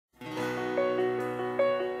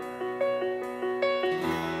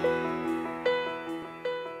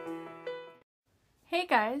Hey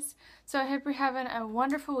guys, so I hope you're having a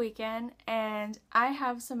wonderful weekend and I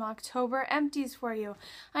have some October empties for you.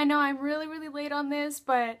 I know I'm really late on this,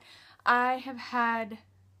 but I have had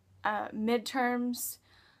midterms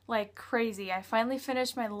like crazy. I finally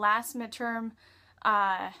finished my last midterm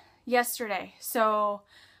yesterday, so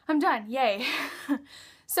I'm done, yay.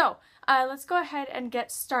 So let's go ahead and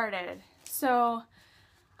get started. So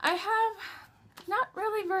I have not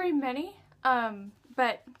really very many,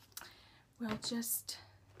 but we'll just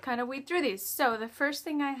kind of weed through these. So the first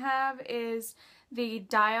thing I have is the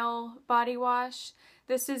Dial body wash.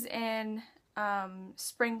 This is in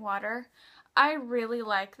spring water. I really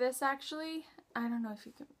like this actually. I don't know if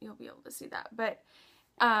you'll be able to see that, but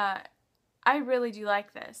I really do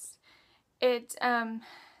like this.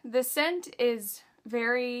 The scent is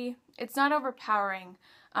it's not overpowering.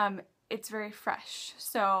 It's very fresh,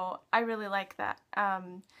 so I really like that.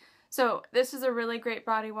 So this is a really great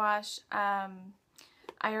body wash. I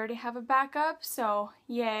already have a backup, so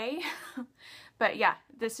yay. But yeah,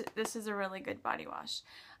 this is a really good body wash.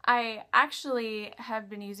 I actually have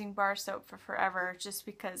been using bar soap for forever just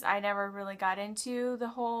because I never really got into the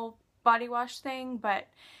whole body wash thing, but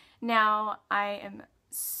now I am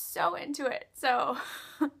so into it, so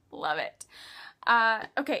love it.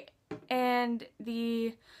 Okay, and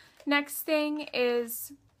the next thing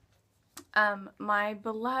is my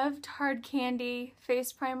beloved Hard Candy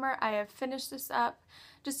face primer. I have finished this up.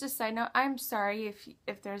 Just a side note, I'm sorry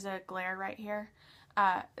if there's a glare right here.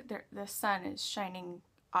 The sun is shining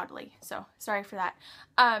oddly, so sorry for that.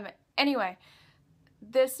 Anyway,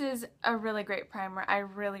 this is a really great primer. I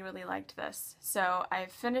really liked this. So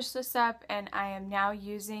I've finished this up and I am now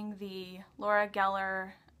using the Laura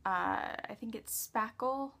Geller, I think it's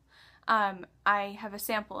Spackle. I have a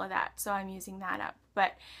sample of that, so I'm using that up.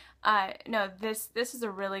 But no, this is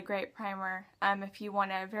a really great primer if you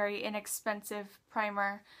want a very inexpensive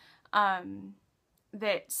primer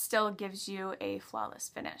that still gives you a flawless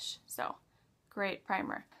finish. So, great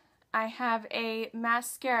primer. I have a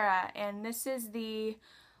mascara, and this is the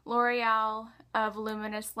L'Oreal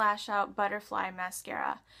Voluminous Lash Out Butterfly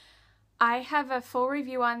Mascara. I have a full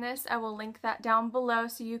review on this. I will link that down below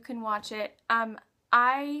so you can watch it.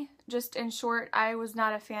 In short, I was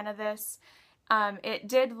not a fan of this. It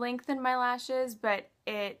did lengthen my lashes, but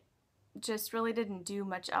it just really didn't do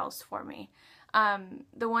much else for me.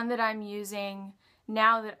 The one that I'm using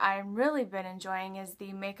now that I've really been enjoying is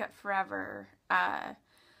the Makeup Forever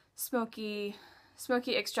Smoky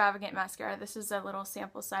Extravagant Mascara. This is a little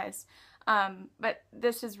sample size, but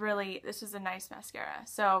this is a nice mascara.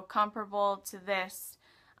 So comparable to this,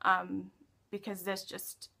 because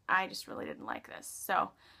I just really didn't like this.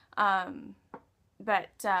 So,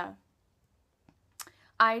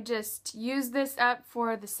 I just use this up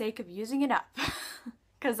for the sake of using it up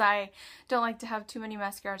because I don't like to have too many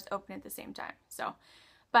mascaras open at the same time. So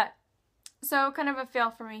kind of a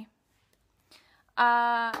fail for me.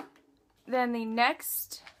 Then the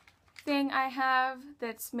next thing I have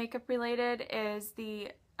that's makeup related is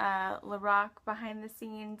the Lorac Behind the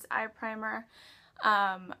Scenes Eye Primer.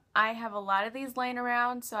 I have a lot of these laying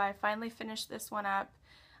around, so I finally finished this one up.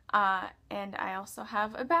 And I also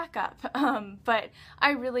have a backup, but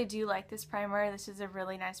I really do like this primer. This is a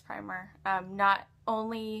really nice primer, not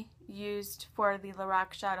only used for the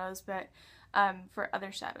Lorac shadows, but for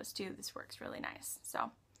other shadows too. This works really nice,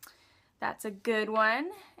 so that's a good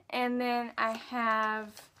one. And then I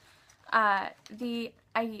have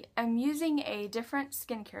I'm using a different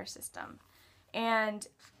skincare system, and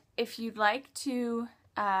if you'd like to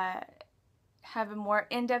have a more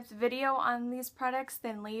in-depth video on these products,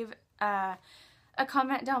 then leave a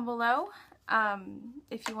comment down below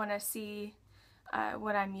if you want to see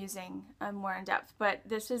what I'm using more in depth. But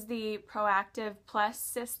this is the Proactive Plus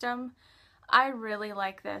system. I really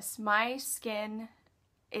like this. My skin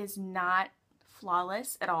is not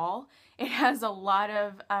flawless at all. It has a lot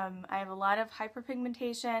of I have a lot of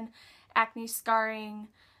hyperpigmentation, acne scarring,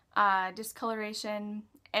 discoloration,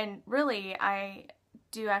 and really I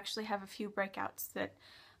do actually have a few breakouts that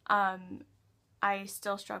I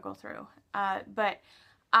still struggle through. But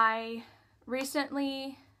I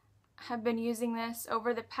recently have been using this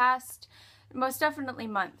over the past, most definitely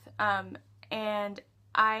month, and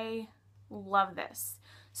I love this.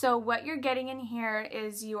 So what you're getting in here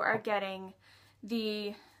is you are getting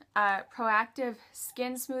the Proactive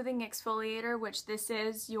Skin Smoothing Exfoliator, which this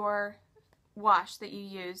is your wash that you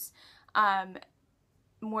use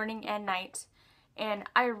morning and night. And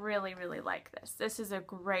I really like this. This is a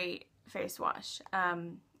great face wash.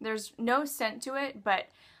 There's no scent to it, but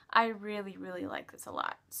I really like this a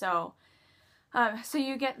lot. So So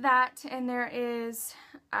you get that, and there is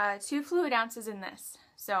 2 fluid ounces in this.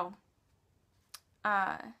 So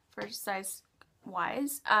for size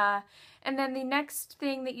wise. And then the next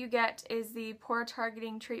thing that you get is the pore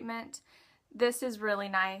targeting treatment. This is really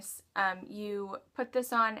nice. You put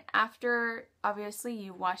this on after, obviously,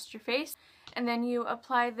 you washed your face, and then you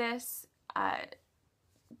apply this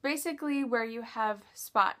basically where you have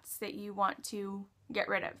spots that you want to get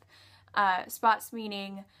rid of. Spots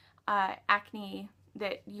meaning acne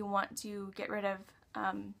that you want to get rid of.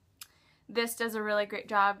 This does a really great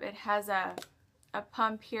job. It has a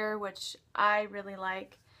pump here, which I really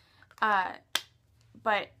like.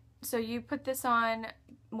 But so you put this on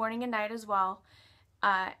morning and night as well,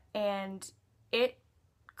 and it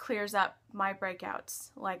clears up my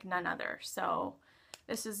breakouts like none other. So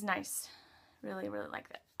this is nice. Really, really like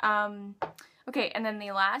that. Okay, and then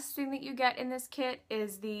the last thing that you get in this kit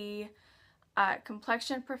is the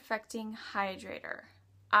Complexion Perfecting Hydrator.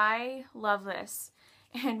 I love this,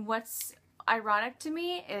 and what's ironic to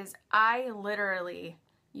me is I literally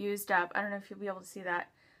used up, I don't know if you'll be able to see that,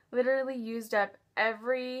 literally used up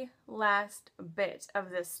every last bit of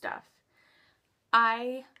this stuff.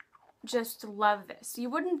 I just love this. You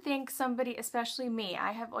wouldn't think somebody, especially me,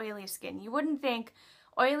 I have oily skin, you wouldn't think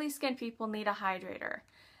oily skin people need a hydrator.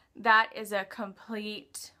 That is a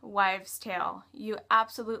complete wives' tale. You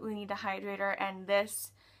absolutely need a hydrator, and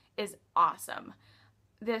this is awesome.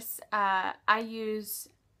 This I use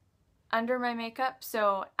under my makeup,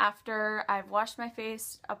 so after I've washed my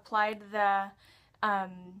face, applied the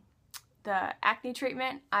acne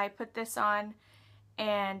treatment, I put this on,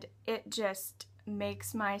 and it just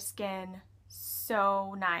makes my skin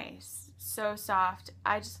so nice, so soft.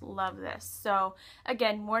 I just love this. So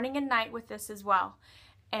again, morning and night with this as well,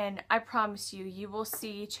 and I promise you, you will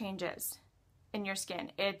see changes in your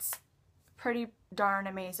skin. It's pretty darn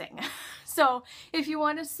amazing. So if you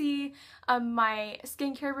want to see my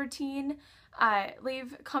skincare routine,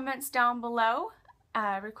 leave comments down below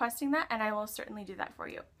requesting that, and I will certainly do that for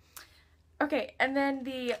you. Okay, and then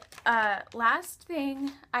the last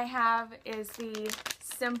thing I have is the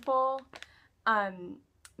simple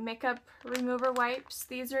makeup remover wipes.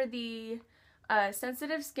 These are the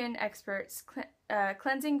Sensitive Skin Experts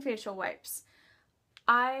Cleansing Facial Wipes.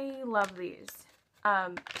 I love these.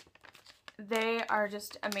 They are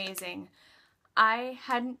just amazing. I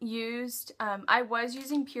hadn't used, I was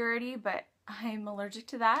using Purity, but I'm allergic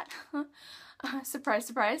to that. Surprise,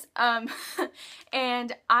 surprise.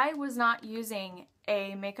 And I was not using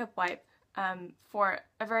a makeup wipe for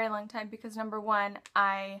a very long time because, number one,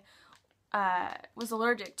 I was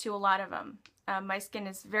allergic to a lot of them. My skin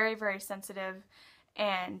is very, very sensitive,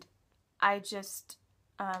 and I just,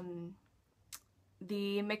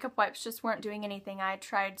 the makeup wipes just weren't doing anything. I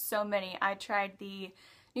tried so many. I tried the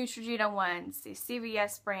Neutrogena ones, the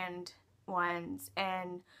CVS brand ones,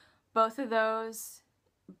 and both of those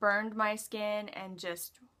burned my skin and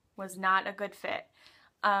just was not a good fit.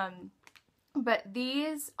 But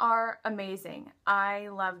these are amazing. I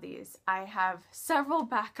love these. I have several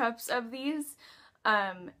backups of these.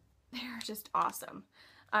 They're just awesome.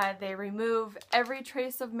 They remove every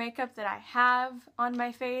trace of makeup that I have on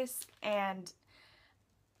my face, and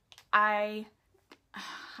I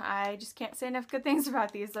just can't say enough good things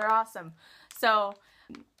about these. They're awesome. So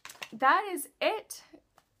that is it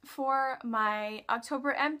for my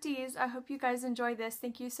October empties. I hope you guys enjoyed this.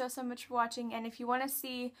 Thank you so much for watching, and if you want to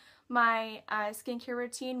see my skincare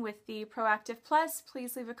routine with the Proactive Plus,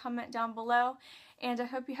 please leave a comment down below, and I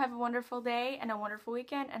hope you have a wonderful day and a wonderful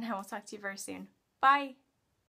weekend, and I will talk to you very soon. Bye!